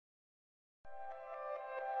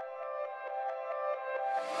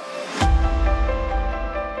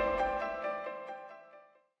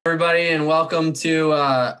everybody, and welcome to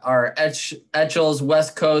our Etchells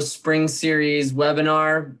West Coast Spring Series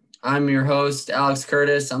webinar. I'm your host, Alex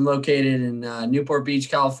Curtis. I'm located in Newport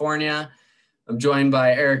Beach, California. I'm joined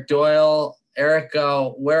by Eric Doyle. Eric,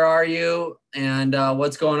 where are you, and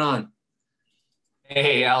what's going on?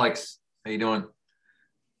 Hey, Alex. How you doing?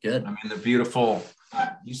 Good. I'm in the beautiful,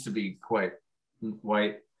 used to be quite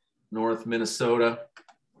white, North Minnesota.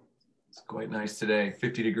 It's quite nice today.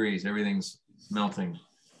 50 degrees. Everything's melting.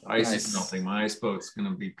 Ice is melting. My ice boat's going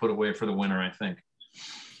to be put away for the winter, I think.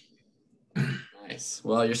 Nice.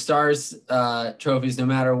 Well, your Stars trophies, no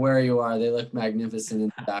matter where you are, they look magnificent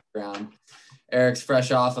in the background. Eric's fresh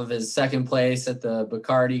off of his second place at the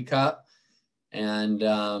Bacardi Cup. And,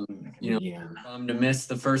 bummed to miss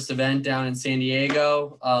the first event down in San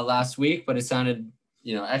Diego last week, but it sounded,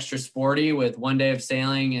 extra sporty with one day of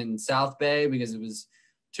sailing in South Bay because it was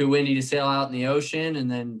too windy to sail out in the ocean, and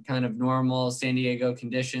then kind of normal San Diego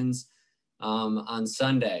conditions on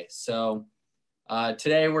Sunday. So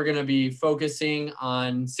today we're going to be focusing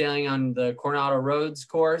on sailing on the Coronado Roads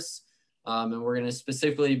course. And we're going to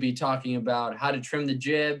specifically be talking about how to trim the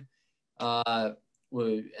jib and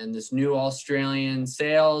this new Australian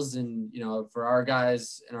sails. And, for our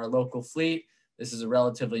guys in our local fleet, this is a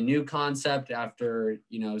relatively new concept after,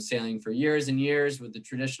 sailing for years and years with the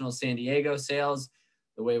traditional San Diego sails.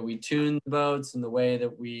 The way we tune the boats and the way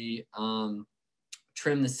that we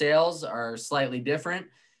trim the sails are slightly different.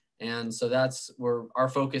 And so that's where our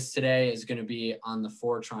focus today is going to be on the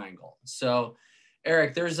four triangle. So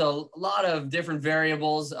Eric, there's a lot of different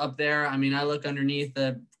variables up there. I mean, I look underneath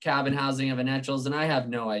the cabin housing of an Etchells and I have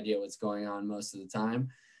no idea what's going on most of the time.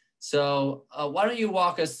 So why don't you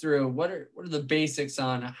walk us through what are the basics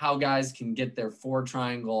on how guys can get their four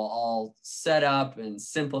triangle all set up and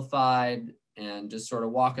simplified, and just sort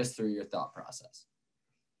of walk us through your thought process.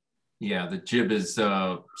 Yeah, the jib is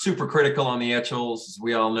super critical on the Etchells, as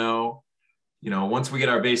we all know. Once we get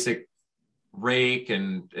our basic rake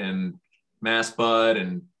and mast bud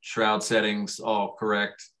and shroud settings all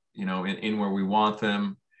correct, in where we want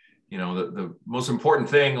them, the most important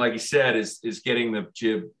thing, like you said, is getting the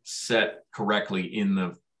jib set correctly in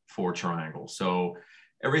the four triangle. So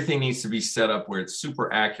everything needs to be set up where it's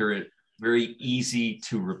super accurate, very easy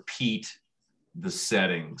to repeat the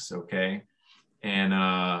settings, okay?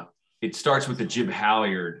 And it starts with the jib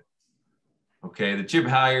halyard, okay? The jib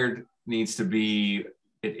halyard needs to be,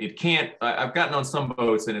 it can't, I've gotten on some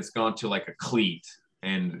boats and it's gone to like a cleat,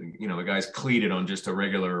 and the guy's cleated on just a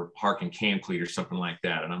regular hark and cam cleat or something like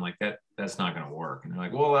that, and I'm like, that's not gonna work. And they're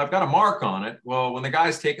like, well, I've got a mark on it. Well, when the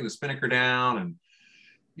guy's taking the spinnaker down and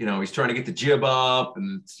he's trying to get the jib up,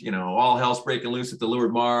 and all hell's breaking loose at the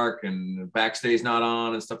leeward mark, and the backstay's not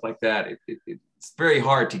on and stuff like that. It's very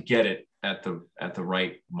hard to get it at the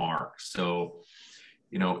right mark. So,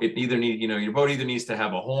 it either your boat either needs to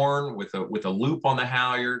have a horn with a loop on the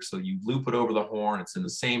halyard, so you loop it over the horn. It's in the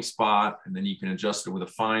same spot, and then you can adjust it with a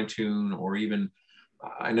fine tune, or even,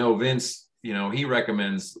 I know Vince, he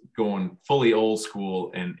recommends going fully old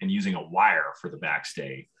school and using a wire for the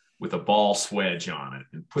backstay with a ball swedge on it,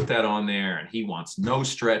 and put that on there. And he wants no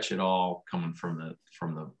stretch at all coming from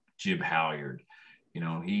the jib halyard.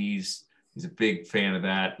 He's a big fan of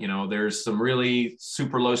that. There's some really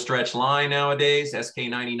super low stretch line nowadays,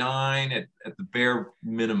 SK99 at the bare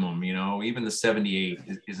minimum. Even the 78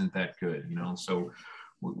 isn't that good. So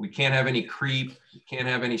we can't have any creep, we can't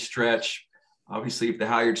have any stretch. Obviously, if the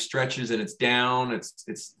halyard stretches and it's down,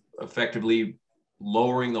 it's effectively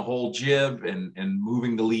lowering the whole jib and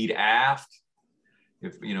moving the lead aft.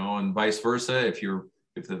 And vice versa. If you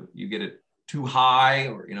get it too high,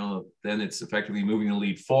 or then it's effectively moving the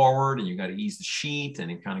lead forward, and you got to ease the sheet,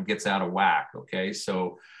 and it kind of gets out of whack. Okay,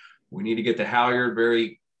 so we need to get the halyard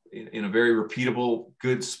in a very repeatable,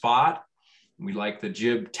 good spot. We like the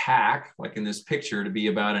jib tack, like in this picture, to be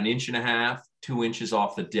about 1.5 inches, 2 inches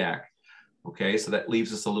off the deck. Okay, so that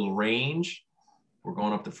leaves us a little range. We're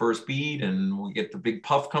going up the first bead, and we get the big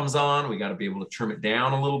puff comes on. We got to be able to trim it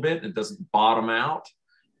down a little bit, and it doesn't bottom out.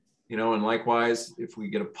 And likewise, if we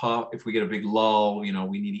get a puff, if we get a big lull, we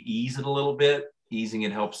need to ease it a little bit. Easing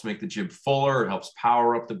it helps make the jib fuller. It helps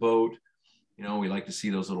power up the boat. We like to see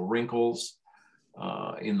those little wrinkles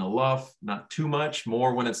in the luff, not too much,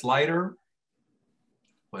 more when it's lighter.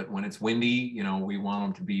 But when it's windy, we want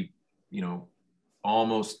them to be,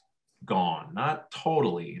 almost gone, not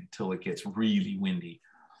totally until it gets really windy.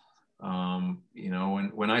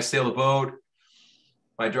 When I sail a boat,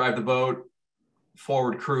 if I drive the boat,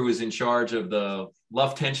 forward crew is in charge of the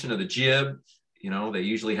luff tension of the jib. They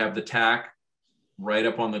usually have the tack right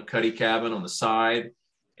up on the cuddy cabin on the side.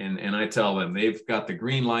 And I tell them they've got the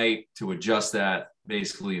green light to adjust that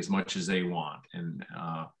basically as much as they want. And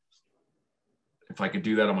if I could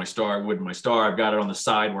do that on my star, I would. My star, I've got it on the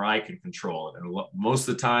side where I can control it. And most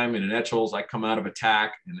of the time in an Etchells, I come out of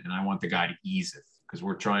attack and I want the guy to ease it because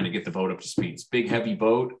we're trying to get the boat up to speed. It's a big, heavy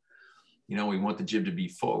boat. You know, we want the jib to be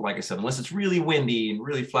full. Like I said, unless it's really windy and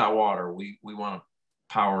really flat water, we want to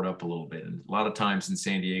power it up a little bit. And a lot of times in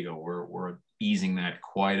San Diego, we're easing that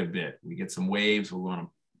quite a bit. We get some waves. We want to,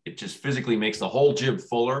 it just physically makes the whole jib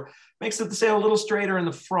fuller, makes the sail a little straighter in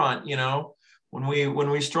the front, you know. When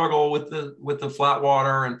we struggle with the flat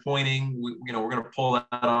water and pointing, we're going to pull that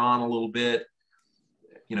on a little bit,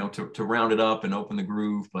 you know, to round it up and open the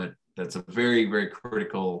groove. But that's a very, very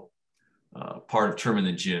critical part of trimming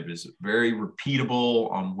the jib, is very repeatable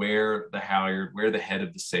on where the halyard, where the head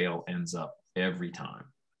of the sail ends up every time.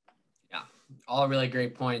 Yeah, all really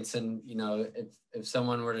great points. And, you know, if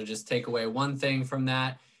someone were to just take away one thing from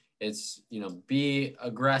that, it's, you know, be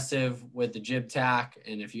aggressive with the jib tack.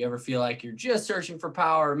 And if you ever feel like you're just searching for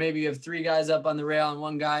power, or maybe you have 3 guys up on the rail and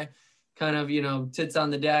 1 guy kind of, you know, tits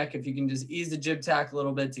on the deck, if you can just ease the jib tack a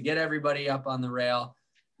little bit to get everybody up on the rail,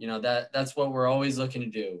 you know, that's what we're always looking to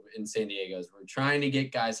do in San Diego, is we're trying to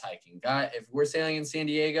get guys hiking. If we're sailing in San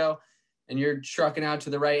Diego and you're trucking out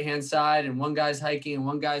to the right-hand side and 1 guy's hiking and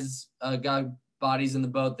 1 guy's got bodies in the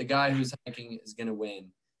boat, the guy who's hiking is going to win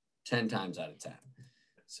 10 times out of 10.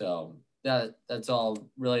 So that's all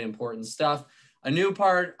really important stuff. A new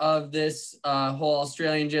part of this whole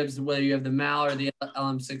Australian jibs, whether you have the MAL or the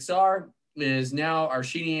LM6R, is now our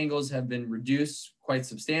sheeting angles have been reduced quite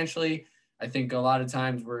substantially. I think a lot of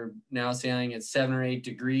times we're now sailing at 7 or 8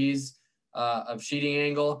 degrees of sheeting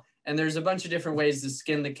angle. And there's a bunch of different ways to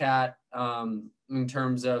skin the cat in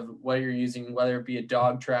terms of what you're using, whether it be a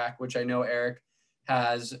dog track, which I know Eric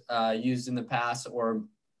has used in the past, or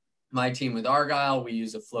my team with Argyle, we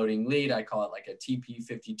use a floating lead. I call it like a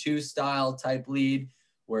TP52 style type lead,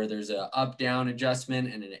 where there's a up-down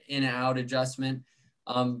adjustment and an in-out adjustment.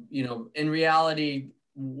 You know, in reality,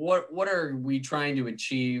 what are we trying to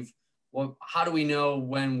achieve? How do we know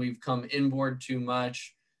when we've come inboard too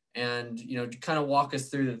much? And, you know, to kind of walk us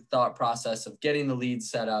through the thought process of getting the lead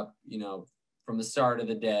set up, you know, from the start of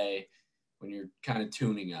the day when you're kind of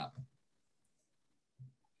tuning up.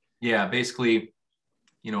 Yeah, basically,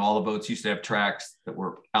 you know, all the boats used to have tracks that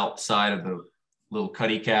were outside of the little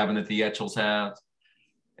cuddy cabin that the Etchells have.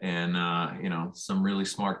 And, you know, some really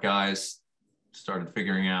smart guys started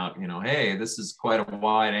figuring out, you know, hey, this is quite a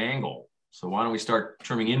wide angle. So why don't we start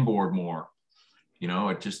trimming inboard more? You know,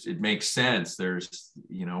 it makes sense. There's,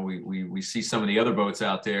 you know, we see some of the other boats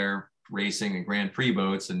out there racing and Grand Prix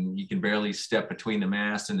boats, and you can barely step between the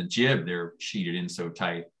mast and the jib. They're sheeted in so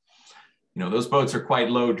tight. You know, those boats are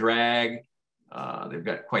quite low drag. They've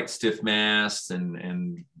got quite stiff masts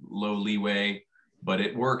and low leeway, but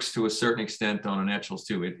it works to a certain extent on an Etchells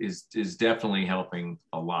too. It is definitely helping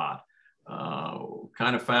a lot.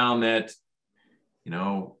 Kind of found that, you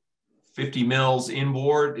know, 50 mils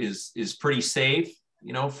inboard is pretty safe,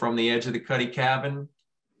 you know, from the edge of the cuddy cabin.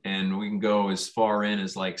 And we can go as far in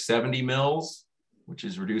as like 70 mils, which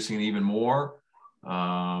is reducing it even more.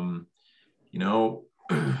 You know,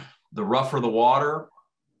 the rougher the water,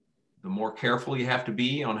 the more careful you have to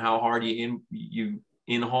be on how hard you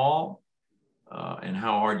in-haul and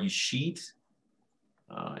how hard you sheet.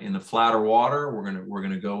 In the flatter water, we're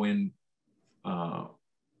gonna go in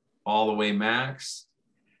all the way max.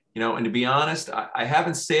 You know, and to be honest, I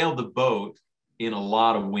haven't sailed the boat in a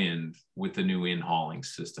lot of wind with the new in-hauling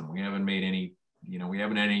system. We haven't made any, you know, we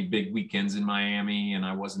haven't had any big weekends in Miami, and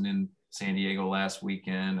I wasn't in San Diego last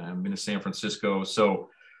weekend. I've been to San Francisco. So,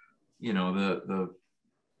 you know,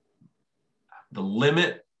 the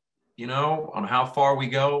limit, you know, on how far we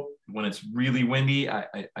go when it's really windy,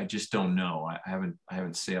 I just don't know. I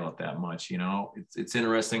haven't sailed it that much, you know. It's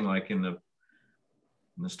interesting, like in the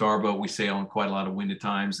starboat, we sail in quite a lot of wind at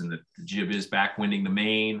times, and the jib is backwinding the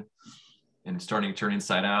main and it's starting to turn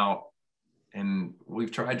inside out. And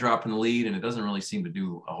we've tried dropping the lead, and it doesn't really seem to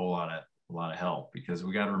do a whole lot of help, because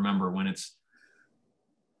we got to remember when it's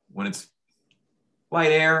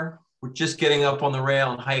light air, we're just getting up on the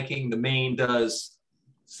rail and hiking. The main does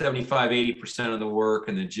 75–80% of the work,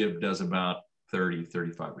 and the jib does about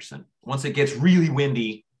 30–35%. Once it gets really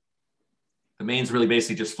windy, the main's really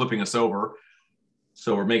basically just flipping us over.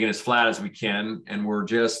 So we're making it as flat as we can, and we're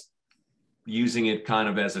just using it kind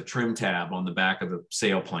of as a trim tab on the back of the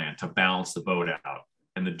sail plan to balance the boat out.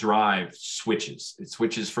 And the drive switches. It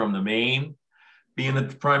switches from the main being the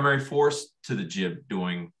primary force to the jib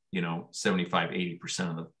doing, you know,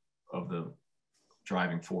 75–80% of the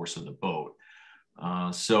driving force of the boat.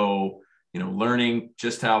 So learning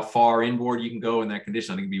just how far inboard you can go in that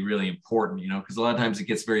condition, I think would be really important, because a lot of times it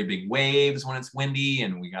gets very big waves when it's windy,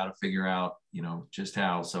 and we got to figure out, just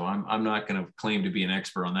how. So I'm not going to claim to be an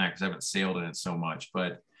expert on that because I haven't sailed in it so much,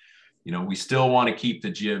 but, we still want to keep the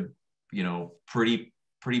jib,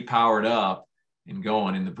 pretty powered up and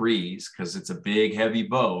going in the breeze, because it's a big, heavy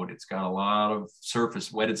boat. It's got a lot of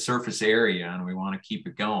wetted surface area, and we want to keep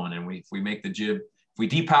it going. And if we make the jib, if we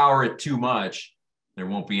depower it too much, there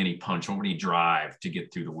won't be any punch, won't be any drive to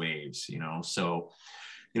get through the waves, So,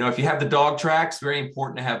 if you have the dog tracks, very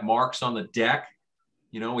important to have marks on the deck.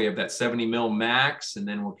 We have that 70 mil max, and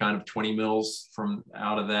then we're kind of 20 mils from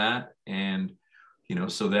out of that. And,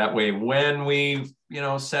 so that way, when we,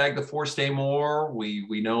 sag the forestay more,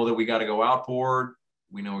 we know that we got to go outboard.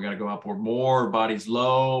 We know we got to go outboard more, body's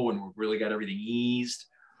low, and we've really got everything eased.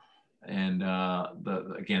 And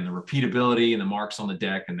again, the repeatability and the marks on the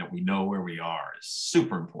deck, and that we know where we are, is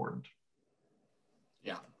super important.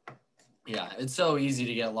 Yeah, it's so easy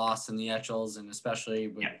to get lost in the Etchells, and especially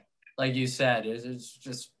with, like you said, it's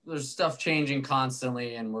just, there's stuff changing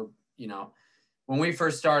constantly, and we're, when we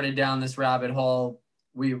first started down this rabbit hole,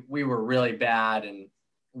 we were really bad, and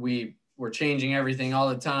we were changing everything all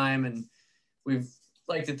the time, and we've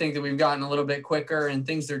like to think that we've gotten a little bit quicker, and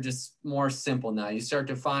things are just more simple now. You start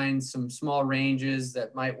to find some small ranges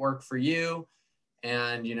that might work for you,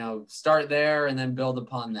 and start there and then build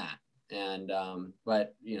upon that. And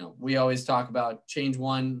but we always talk about change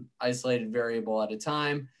one isolated variable at a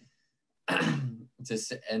time,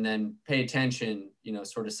 and then pay attention,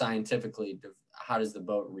 sort of scientifically, to how does the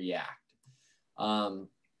boat react.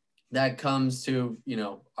 That comes to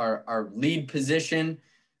our lead position.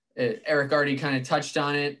 Eric already kind of touched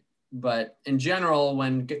on it, but in general,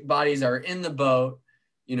 when bodies are in the boat,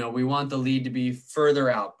 we want the lead to be further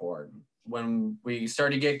outboard. When we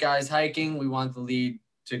start to get guys hiking, we want the lead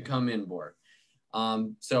to come inboard.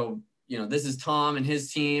 So, this is Tom and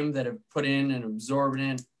his team that have put in an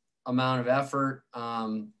exorbitant amount of effort,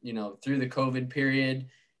 through the COVID period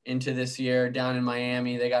into this year down in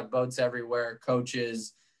Miami. They got boats everywhere,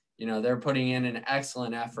 coaches, they're putting in an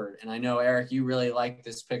excellent effort. And I know, Eric, you really like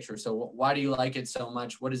this picture. So why do you like it so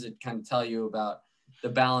much? What does it kind of tell you about the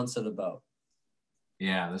balance of the boat?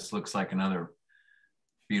 Yeah, this looks like another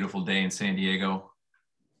beautiful day in San Diego.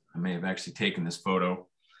 I may have actually taken this photo,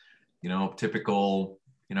 typical,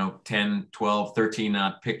 10, 12, 13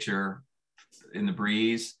 knot picture in the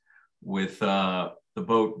breeze with the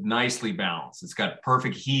boat nicely balanced. It's got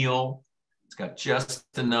perfect heel. It's got just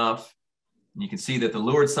enough. And you can see that the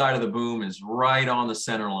leeward side of the boom is right on the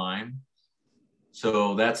center line.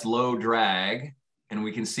 So that's low drag. And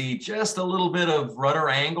we can see just a little bit of rudder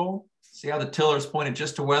angle. See how the tiller's pointed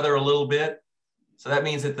just to weather a little bit? So that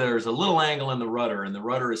means that there's a little angle in the rudder, and the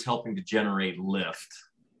rudder is helping to generate lift.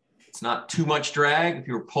 It's not too much drag. If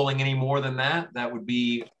you were pulling any more than that, that would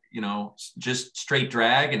be, just straight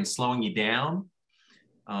drag and slowing you down.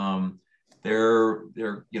 They're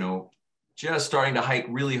just starting to hike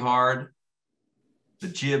really hard. The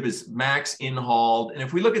jib is max in-hauled. And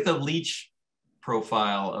if we look at the leech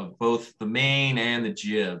profile of both the main and the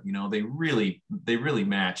jib, they really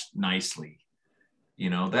match nicely.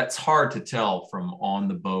 That's hard to tell from on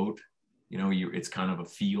the boat. It's kind of a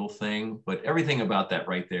feel thing, but everything about that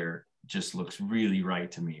right there just looks really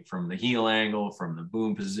right to me, from the heel angle, from the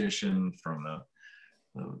boom position, from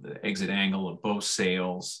the exit angle of both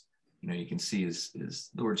sails. You can see his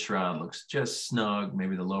leeward shroud looks just snug,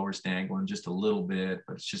 maybe the lower dangling just a little bit,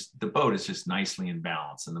 but it's just, the boat is just nicely in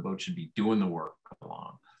balance, and the boat should be doing the work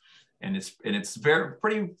along. And it's very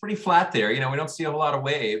pretty flat there. We don't see a whole lot of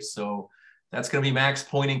waves, so that's going to be max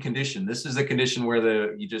pointing condition. This is a condition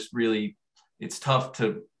where it's tough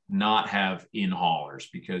to not have in-haulers,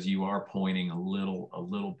 because you are pointing a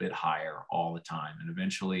little bit higher all the time, and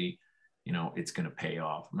eventually, it's going to pay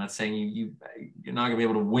off. I'm not saying you're not going to be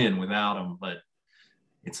able to win without them, but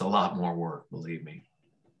it's a lot more work, believe me.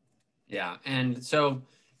 Yeah, and so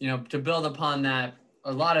to build upon that,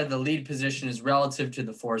 a lot of the lead position is relative to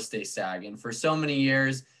the forestay sag, and for so many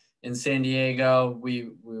years in San Diego,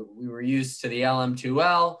 we were used to the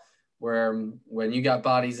LM2L, where when you got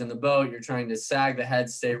bodies in the boat, you're trying to sag the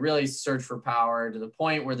headstay, really search for power to the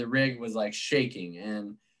point where the rig was like shaking.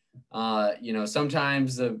 And,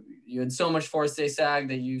 sometimes you had so much forestay sag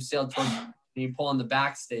that you sailed towards, you pull on the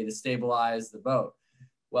backstay to stabilize the boat.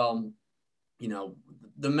 Well,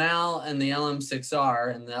 the MAL and the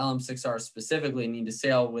LM6R, and the LM6R specifically, need to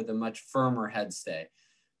sail with a much firmer headstay.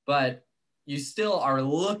 But you still are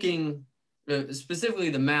looking, specifically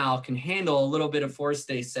the MAL can handle a little bit of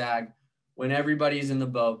forestay sag when everybody's in the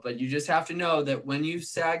boat. But you just have to know that when you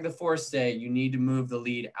sag the forestay, you need to move the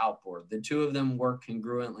lead outboard. The two of them work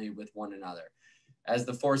congruently with one another. As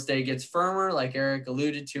the forestay gets firmer, like Eric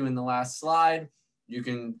alluded to in the last slide, you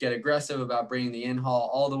can get aggressive about bringing the in-haul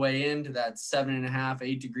all the way into that 7.5,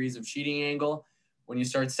 8 degrees of sheeting angle. When you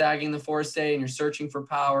start sagging the forestay and you're searching for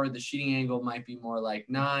power, the sheeting angle might be more like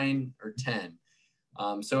 9 or 10.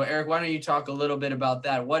 So Eric, why don't you talk a little bit about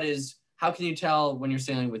that? How can you tell when you're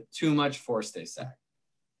sailing with too much forestay sag?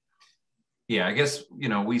 Yeah, I guess,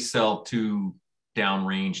 we sell two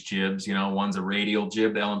downrange jibs. One's a radial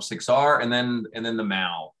jib, the LM6R, and then the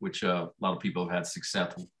Mal, which a lot of people have had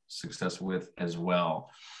success with as well.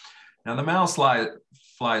 Now the Mal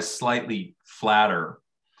flies slightly flatter,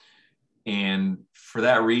 and for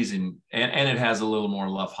that reason, and it has a little more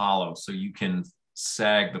luff hollow, so you can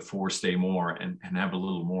sag the forestay more and have a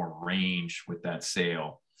little more range with that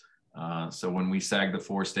sail. So when we sag the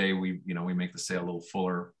forestay, we make the sail a little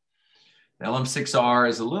fuller. The LM6R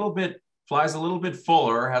is flies a little bit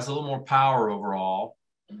fuller, has a little more power overall,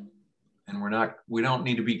 and we don't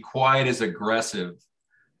need to be quite as aggressive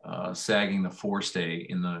sagging the forestay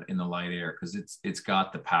in the light air, because it's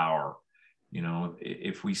got the power.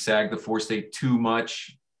 If we sag the forestay too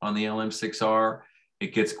much on the LM6R,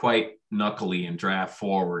 it gets quite knuckly and draft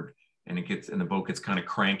forward, and the boat gets kind of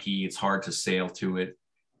cranky. It's hard to sail to it,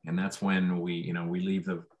 and that's when we leave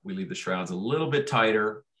the shrouds a little bit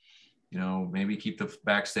tighter. Maybe keep the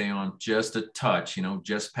backstay on just a touch,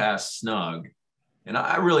 just past snug. And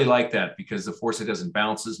I really like that, because the forestay doesn't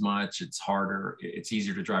bounce as much. It's harder. It's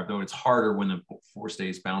easier to drive, though. It's harder when the forestay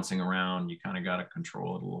is bouncing around. You kind of got to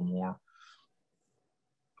control it a little more.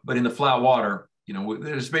 But in the flat water,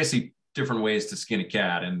 there's basically different ways to skin a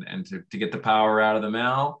cat, and to get the power out of the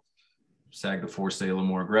Mal, sag the forestay a little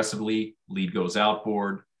more aggressively, lead goes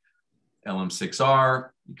outboard. LM6R,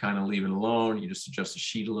 you kind of leave it alone. You just adjust the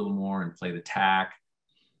sheet a little more and play the tack.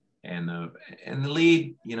 And the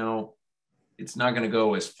lead, it's not going to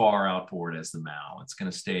go as far outboard as the Mal. It's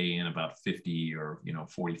going to stay in about 50 or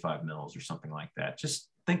 45 mils or something like that. Just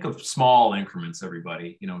think of small increments,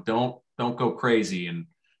 everybody. Don't go crazy and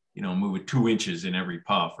move it 2 inches in every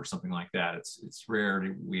puff or something like that. It's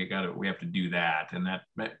rare. We have to do that, and that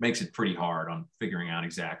makes it pretty hard on figuring out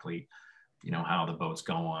exactly how the boat's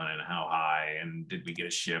going and how high, and did we get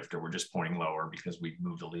a shift, or we're just pointing lower because we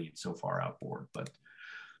moved the lead so far outboard. But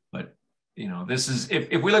this is, if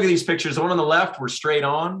we look at these pictures, the one on the left, we're straight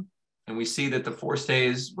on, and we see that the forestay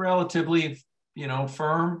is relatively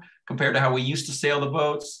firm compared to how we used to sail the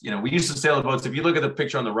boats. We used to sail the boats. If you look at the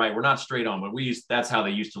picture on the right, we're not straight on, but that's how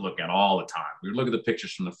they used to look at all the time. We would look at the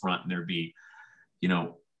pictures from the front, and there'd be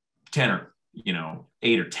 10 or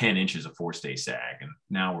 8 or 10 inches of forestay sag, and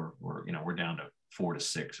now we're down to 4 to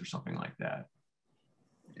 6 or something like that.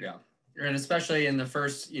 Yeah, and especially in the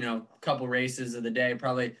first couple races of the day,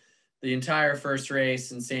 probably the entire first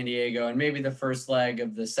race in San Diego, and maybe the first leg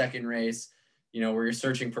of the second race, where you're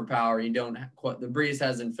searching for power. The breeze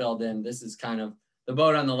hasn't filled in. This is kind of the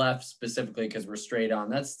boat on the left specifically, because we're straight on.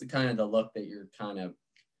 That's the kind of the look that you're kind of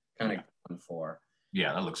going for.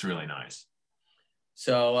 Yeah, that looks really nice.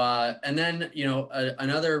 So, and then,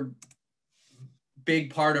 another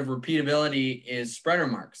big part of repeatability is spreader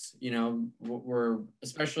marks. We're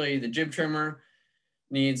especially the jib trimmer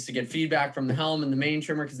needs to get feedback from the helm and the main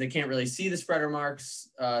trimmer, because they can't really see the spreader marks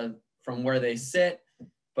from where they sit.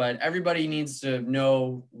 But everybody needs to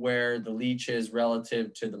know where the leech is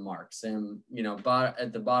relative to the marks. And,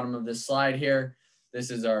 at the bottom of this slide here, this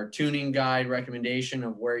is our tuning guide recommendation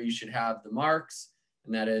of where you should have the marks.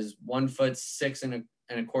 And that is 1 foot 6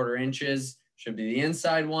 1/4 inches should be the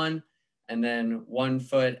inside one. And then 1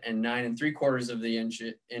 foot and 9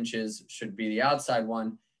 3/4 inches should be the outside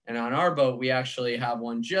one. And on our boat, we actually have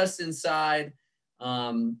one just inside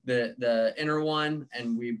the inner one,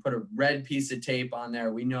 and we put a red piece of tape on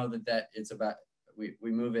there. We know that it's about, we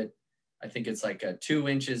move it, I think it's like 2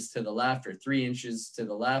 inches to the left or 3 inches to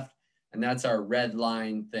the left. And that's our red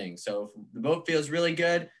line thing. So if the boat feels really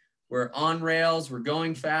good, we're on rails, we're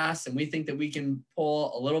going fast, and we think that we can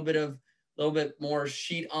pull a little bit more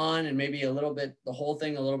sheet on, and maybe the whole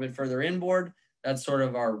thing a little bit further inboard. That's sort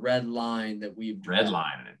of our red line that we've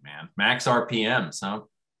redlining it, man. Max RPMs, huh?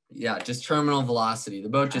 Yeah, just terminal velocity. The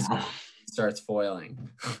boat just starts foiling.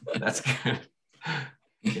 That's good.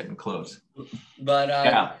 Getting close. But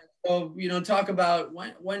yeah. So, talk about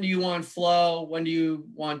when do you want flow? When do you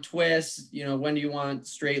want twist? When do you want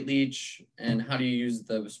straight leech? And how do you use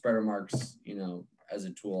the spreader marks, as a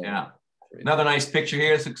tool? Yeah. Another nice picture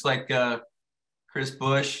here. This looks like Chris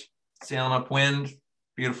Bush sailing upwind.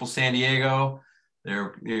 Beautiful San Diego.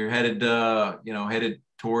 They're headed, headed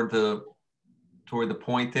toward the toward the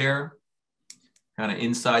point there, kind of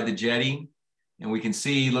inside the jetty. And we can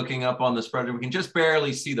see, looking up on the spreader, we can just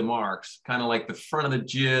barely see the marks, kind of like the front of the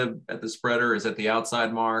jib at the spreader is at the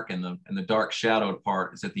outside mark, and the dark shadowed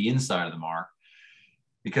part is at the inside of the mark,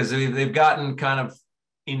 because they've gotten kind of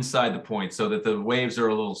inside the point so that the waves are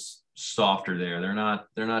a little softer there.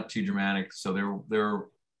 They're not too dramatic. So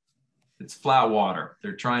it's flat water.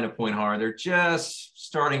 They're trying to point hard. They're just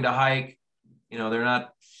starting to hike. You know, they're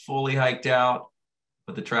not fully hiked out,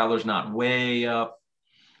 but the traveler's not way up.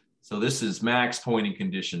 So this is max pointing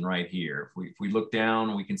condition right here. If we look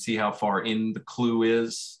down, we can see how far in the clew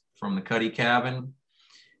is from the cuddy cabin,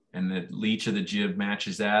 and the leech of the jib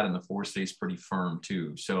matches that, and the fore stays pretty firm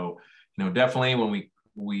too. So, you know, definitely when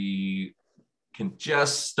we can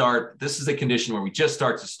just start, this is a condition where we just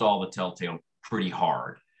start to stall the telltale pretty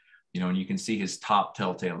hard, you know, and you can see his top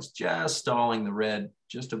telltales just stalling the red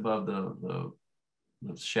just above the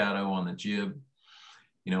shadow on the jib.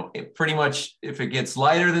 You know, it pretty much, if it gets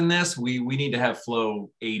lighter than this, we need to have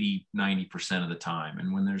flow 80–90% of the time.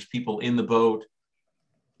 And when there's people in the boat,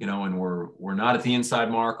 you know, and we're not at the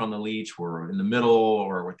inside mark on the leech, we're in the middle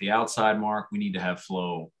or with the outside mark, we need to have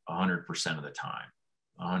flow 100% of the time,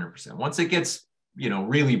 100%. Once it gets, you know,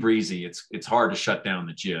 really breezy, it's hard to shut down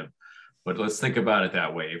the jib. But let's think about it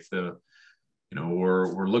that way. If you know,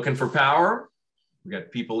 we're looking for power, we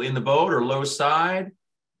got people in the boat or low side,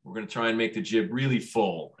 we're going to try and make the jib really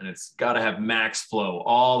full, and it's got to have max flow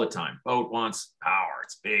all the time. Boat wants power.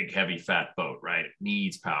 It's big, heavy, fat boat, right? It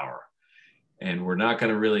needs power. And we're not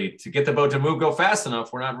going to really, to get the boat to move, go fast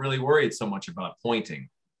enough, we're not really worried so much about pointing,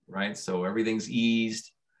 right? So everything's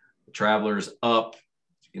eased. The traveler's up.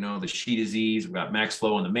 You know, the sheet is eased. We've got max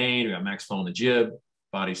flow on the main. We've got max flow on the jib.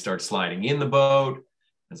 Body starts sliding in the boat.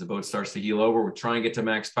 As the boat starts to heel over, we're trying to get to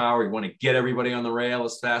max power. We want to get everybody on the rail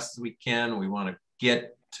as fast as we can. We want to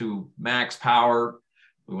get to max power.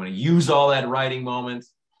 We want to use all that riding moment.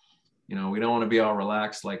 You know, we don't want to be all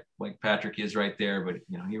relaxed like Patrick is right there, but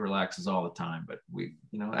you know, he relaxes all the time. But we,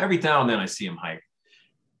 you know, every now and then I see him hike.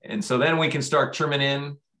 And so then we can start trimming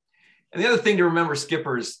in. And the other thing to remember,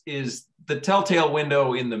 skippers, is the telltale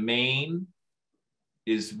window in the main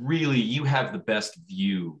is really, you have the best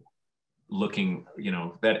view looking, you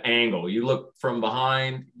know, that angle. You look from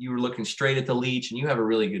behind, you're looking straight at the leech, and you have a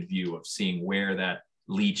really good view of seeing where that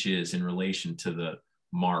leech is in relation to the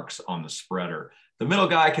marks on the spreader. The middle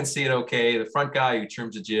guy can see it okay. The front guy who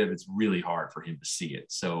trims the jib, it's really hard for him to see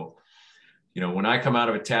it. So, you know, when I come out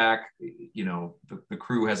of attack, you know, the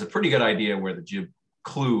crew has a pretty good idea where the jib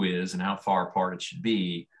clew is and how far apart it should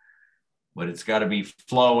be, but it's got to be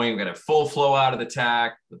flowing. We've got to have full flow out of the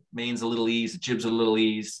tack. The main's a little ease, the jib's a little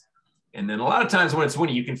ease. And then a lot of times when it's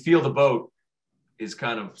windy, you can feel the boat is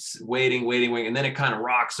kind of waiting, and then it kind of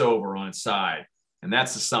rocks over on its side. And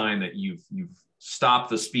that's a sign that you've stopped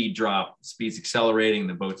the speed drop, speed's accelerating,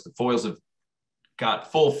 the foils have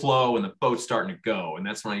got full flow and the boat's starting to go. And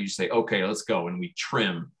that's when I usually say, okay, let's go. And we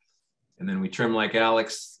trim. And then we trim like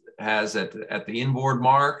Alex has at the inboard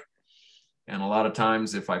mark. And a lot of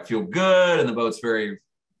times if I feel good and the boat's very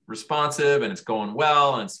responsive and it's going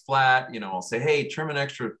well and it's flat, you know, I'll say, hey, trim an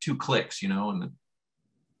extra 2 clicks, you know, and the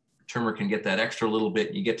trimmer can get that extra little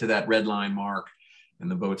bit. You get to that red line mark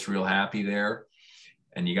and the boat's real happy there.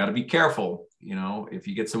 And you got to be careful, you know, if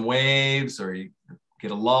you get some waves or you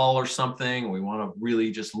get a lull or something, we want to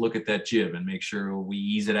really just look at that jib and make sure we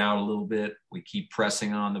ease it out a little bit. We keep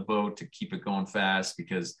pressing on the boat to keep it going fast,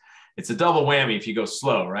 because it's a double whammy if you go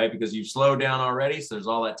slow, right? Because you've slowed down already. So there's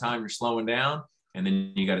all that time you're slowing down, and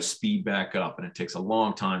then you got to speed back up, and it takes a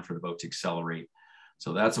long time for the boat to accelerate.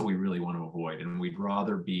 So that's what we really want to avoid. And we'd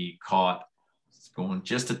rather be caught going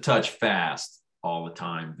just a touch fast all the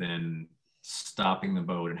time than stopping the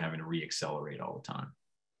boat and having to re-accelerate all the time.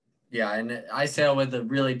 Yeah, and I sail with a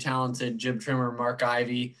really talented jib trimmer, Mark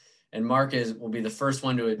Ivy, and Mark will be the first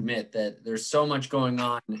one to admit that there's so much going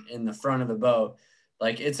on in the front of the boat.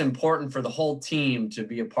 Like, it's important for the whole team to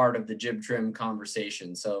be a part of the jib trim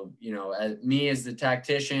conversation. So, you know, me as the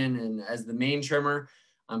tactician and as the main trimmer,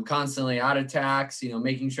 I'm constantly out of tacks, you know,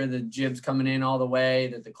 making sure the jib's coming in all the way,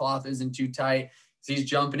 that the cloth isn't too tight. So he's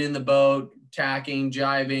jumping in the boat, tacking,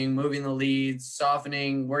 jibing, moving the leads,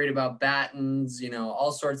 softening, worried about battens, you know,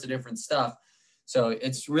 all sorts of different stuff. So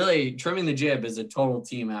it's really, trimming the jib is a total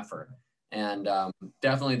team effort. And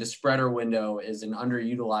definitely the spreader window is an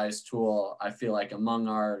underutilized tool, I feel like, among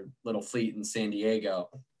our little fleet in San Diego.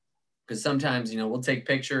 Because sometimes, you know, we'll take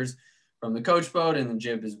pictures from the coach boat and the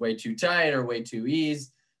jib is way too tight or way too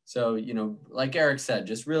eased. So, you know, like Eric said,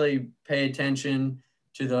 just really pay attention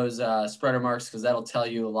to those spreader marks, because that'll tell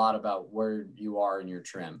you a lot about where you are in your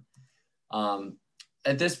trim.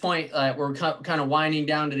 at this point, we're kind of winding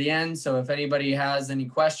down to the end. So if anybody has any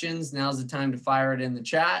questions, now's the time to fire it in the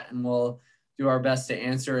chat, and we'll do our best to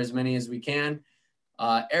answer as many as we can.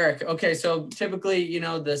 Eric, okay, so typically, you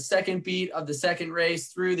know, the second beat of the second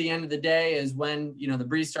race through the end of the day is when, you know, the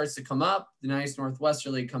breeze starts to come up, the nice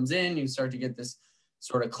northwesterly comes in, you start to get this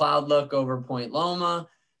sort of cloud look over Point Loma,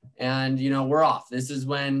 and, you know, we're off. This is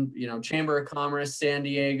when, you know, Chamber of Commerce, San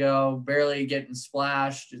Diego, barely getting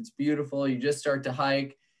splashed. It's beautiful. You just start to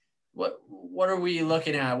hike. What are we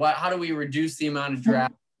looking at? How do we reduce the amount of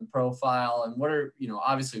drag profile? And what are, you know,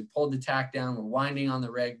 obviously we pulled the tack down, we're winding on the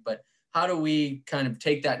rig, but how do we kind of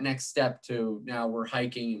take that next step to now we're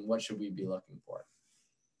hiking, and what should we be looking for?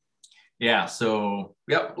 Yeah. So,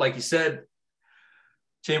 yep. Like you said,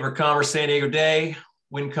 Chamber of Commerce, San Diego day,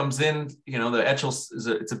 wind comes in, you know, the Etchells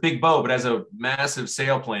it's a big boat, but has a massive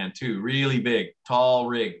sail plan too, really big, tall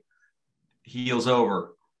rig, heels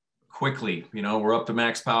over quickly. You know, we're up to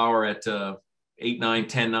max power at 8, 9,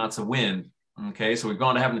 10 knots of wind. Okay. So we've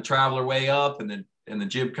gone to having the traveler way up, and the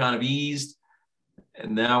jib kind of eased.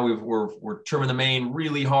 And now we're trimming the main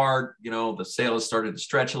really hard. You know, the sail has started to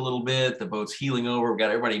stretch a little bit. The boat's heeling over. We've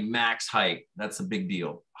got everybody max hike. That's a big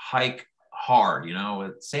deal. Hike hard. You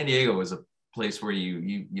know, San Diego is a place where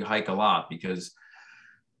you hike a lot because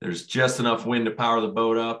there's just enough wind to power the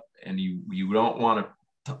boat up, and you don't want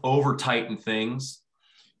to over tighten things,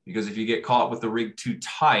 because if you get caught with the rig too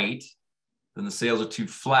tight, then the sails are too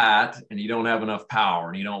flat and you don't have enough power,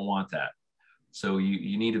 and you don't want that. So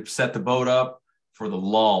you need to set the boat up for the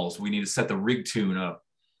lulls. We need to set the rig tune up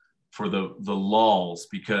for the lulls,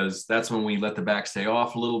 because that's when we let the backstay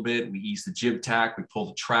off a little bit. We ease the jib tack, we pull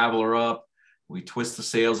the traveler up, we twist the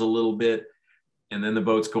sails a little bit, and then the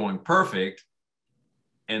boat's going perfect.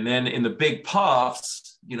 And then in the big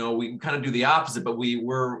puffs, you know, we kind of do the opposite, but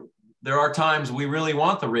there are times we really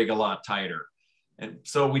want the rig a lot tighter. And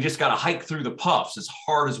so we just got to hike through the puffs as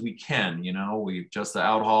hard as we can. You know, we adjust the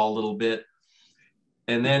outhaul a little bit.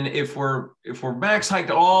 And then if we're max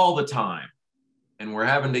hiked all the time, and we're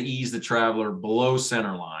having to ease the traveler below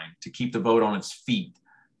center line to keep the boat on its feet,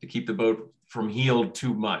 to keep the boat from heeled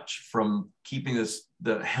too much, from keeping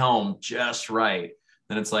the helm just right,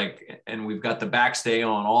 then it's like, and we've got the backstay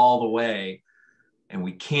on all the way, and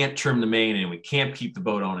we can't trim the main, and we can't keep the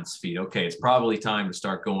boat on its feet. Okay, it's probably time to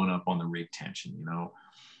start going up on the rig tension. You know,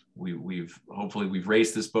 hopefully we've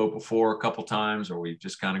raced this boat before a couple times, or we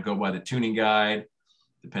just kind of go by the tuning guide,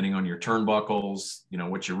 depending on your turnbuckles, you know,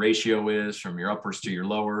 what your ratio is from your uppers to your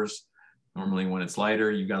lowers. Normally when it's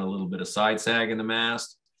lighter, you've got a little bit of side sag in the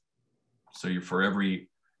mast. So for every,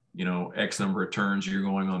 you know, X number of turns you're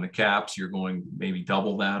going on the caps, you're going maybe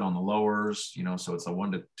double that on the lowers, you know, so it's a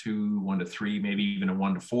 1-2, 1-3, maybe even a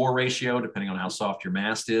 1-4 ratio, depending on how soft your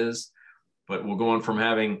mast is. But we're going from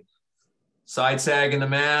having side sag in the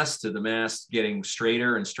mast to the mast getting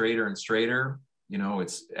straighter and straighter and straighter. You know,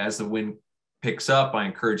 it's as the wind picks up, I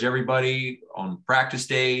encourage everybody on practice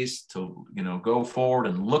days to, you know, go forward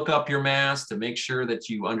and look up your mast to make sure that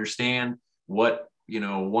you understand what, you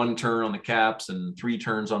know, 1 turn on the caps and 3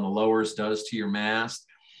 turns on the lowers does to your mast.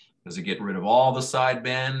 Does it get rid of all the side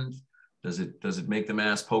bend? Does it make the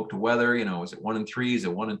mast poke to weather? You know, is it 1 and 3? Is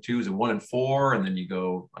it 1 and 2? Is it 1 and 4? And then you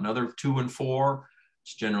go another 2 and 4.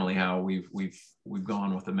 It's generally how we've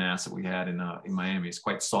gone with the mast that we had in Miami. It's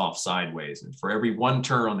quite soft sideways, and for every 1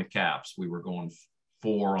 turn on the caps, we were going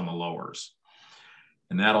 4 on the lowers,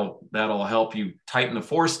 and that'll help you tighten the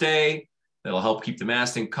forestay. That'll help keep the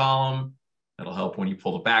mast in column. That'll help when you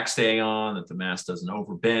pull the backstay on, that the mast doesn't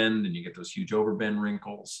overbend and you get those huge overbend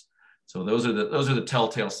wrinkles. So those are the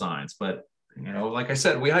telltale signs. But, you know, like I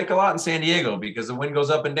said, we hike a lot in San Diego because the wind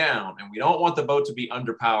goes up and down, and we don't want the boat to be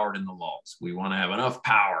underpowered in the lulls. We want to have enough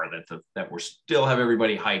power that we're still have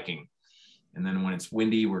everybody hiking. And then when it's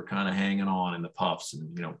windy, we're kind of hanging on in the puffs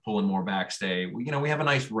and, you know, pulling more backstay. We have a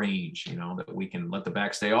nice range, you know, that we can let the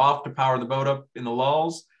backstay off to power the boat up in the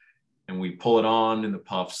lulls, and we pull it on in the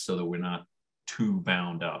puffs so that we're not too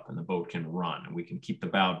bound up and the boat can run, and we can keep the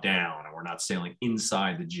bow down and we're not sailing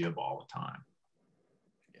inside the jib all the time.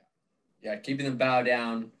 Yeah, keeping the bow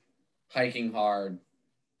down, hiking hard.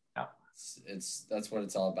 Yeah, that's what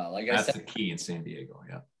it's all about. Like that's I said, the key in San Diego.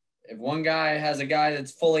 Yeah, if one guy has a guy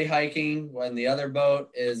that's fully hiking, when the other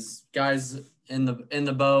boat is guys in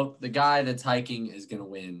the boat, the guy that's hiking is going to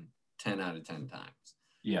win 10 out of 10 times.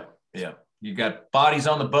 Yeah, you got bodies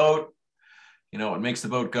on the boat. You know, what makes the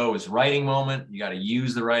boat go is riding moment. You got to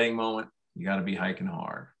use the riding moment. You got to be hiking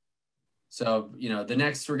hard. So, you know, the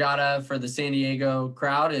next regatta for the San Diego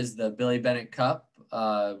crowd is the Billy Bennett Cup,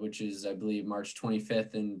 which is, I believe, March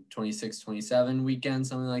 25th and 26th, 27 weekend,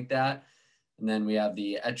 something like that. And then we have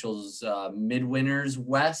the Etchells Midwinters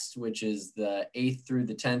West, which is the 8th through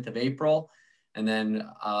the 10th of April. And then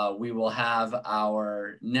we will have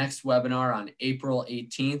our next webinar on April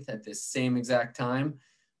 18th at this same exact time.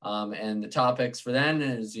 And the topics for then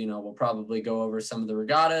is, we'll probably go over some of the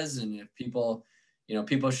regattas, and if people,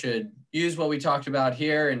 people should use what we talked about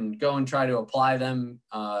here and go and try to apply them,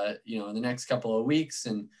 in the next couple of weeks.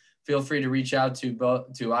 And feel free to reach out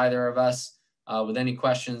to either of us with any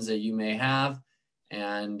questions that you may have.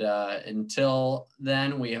 And until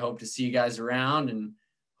then, we hope to see you guys around and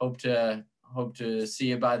hope to see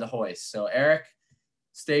you by the hoist. So Eric,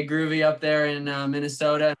 stay groovy up there in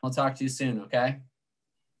Minnesota, and we'll talk to you soon. Okay.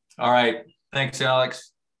 All right. Thanks,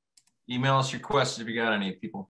 Alex. Email us your questions if you got any, people.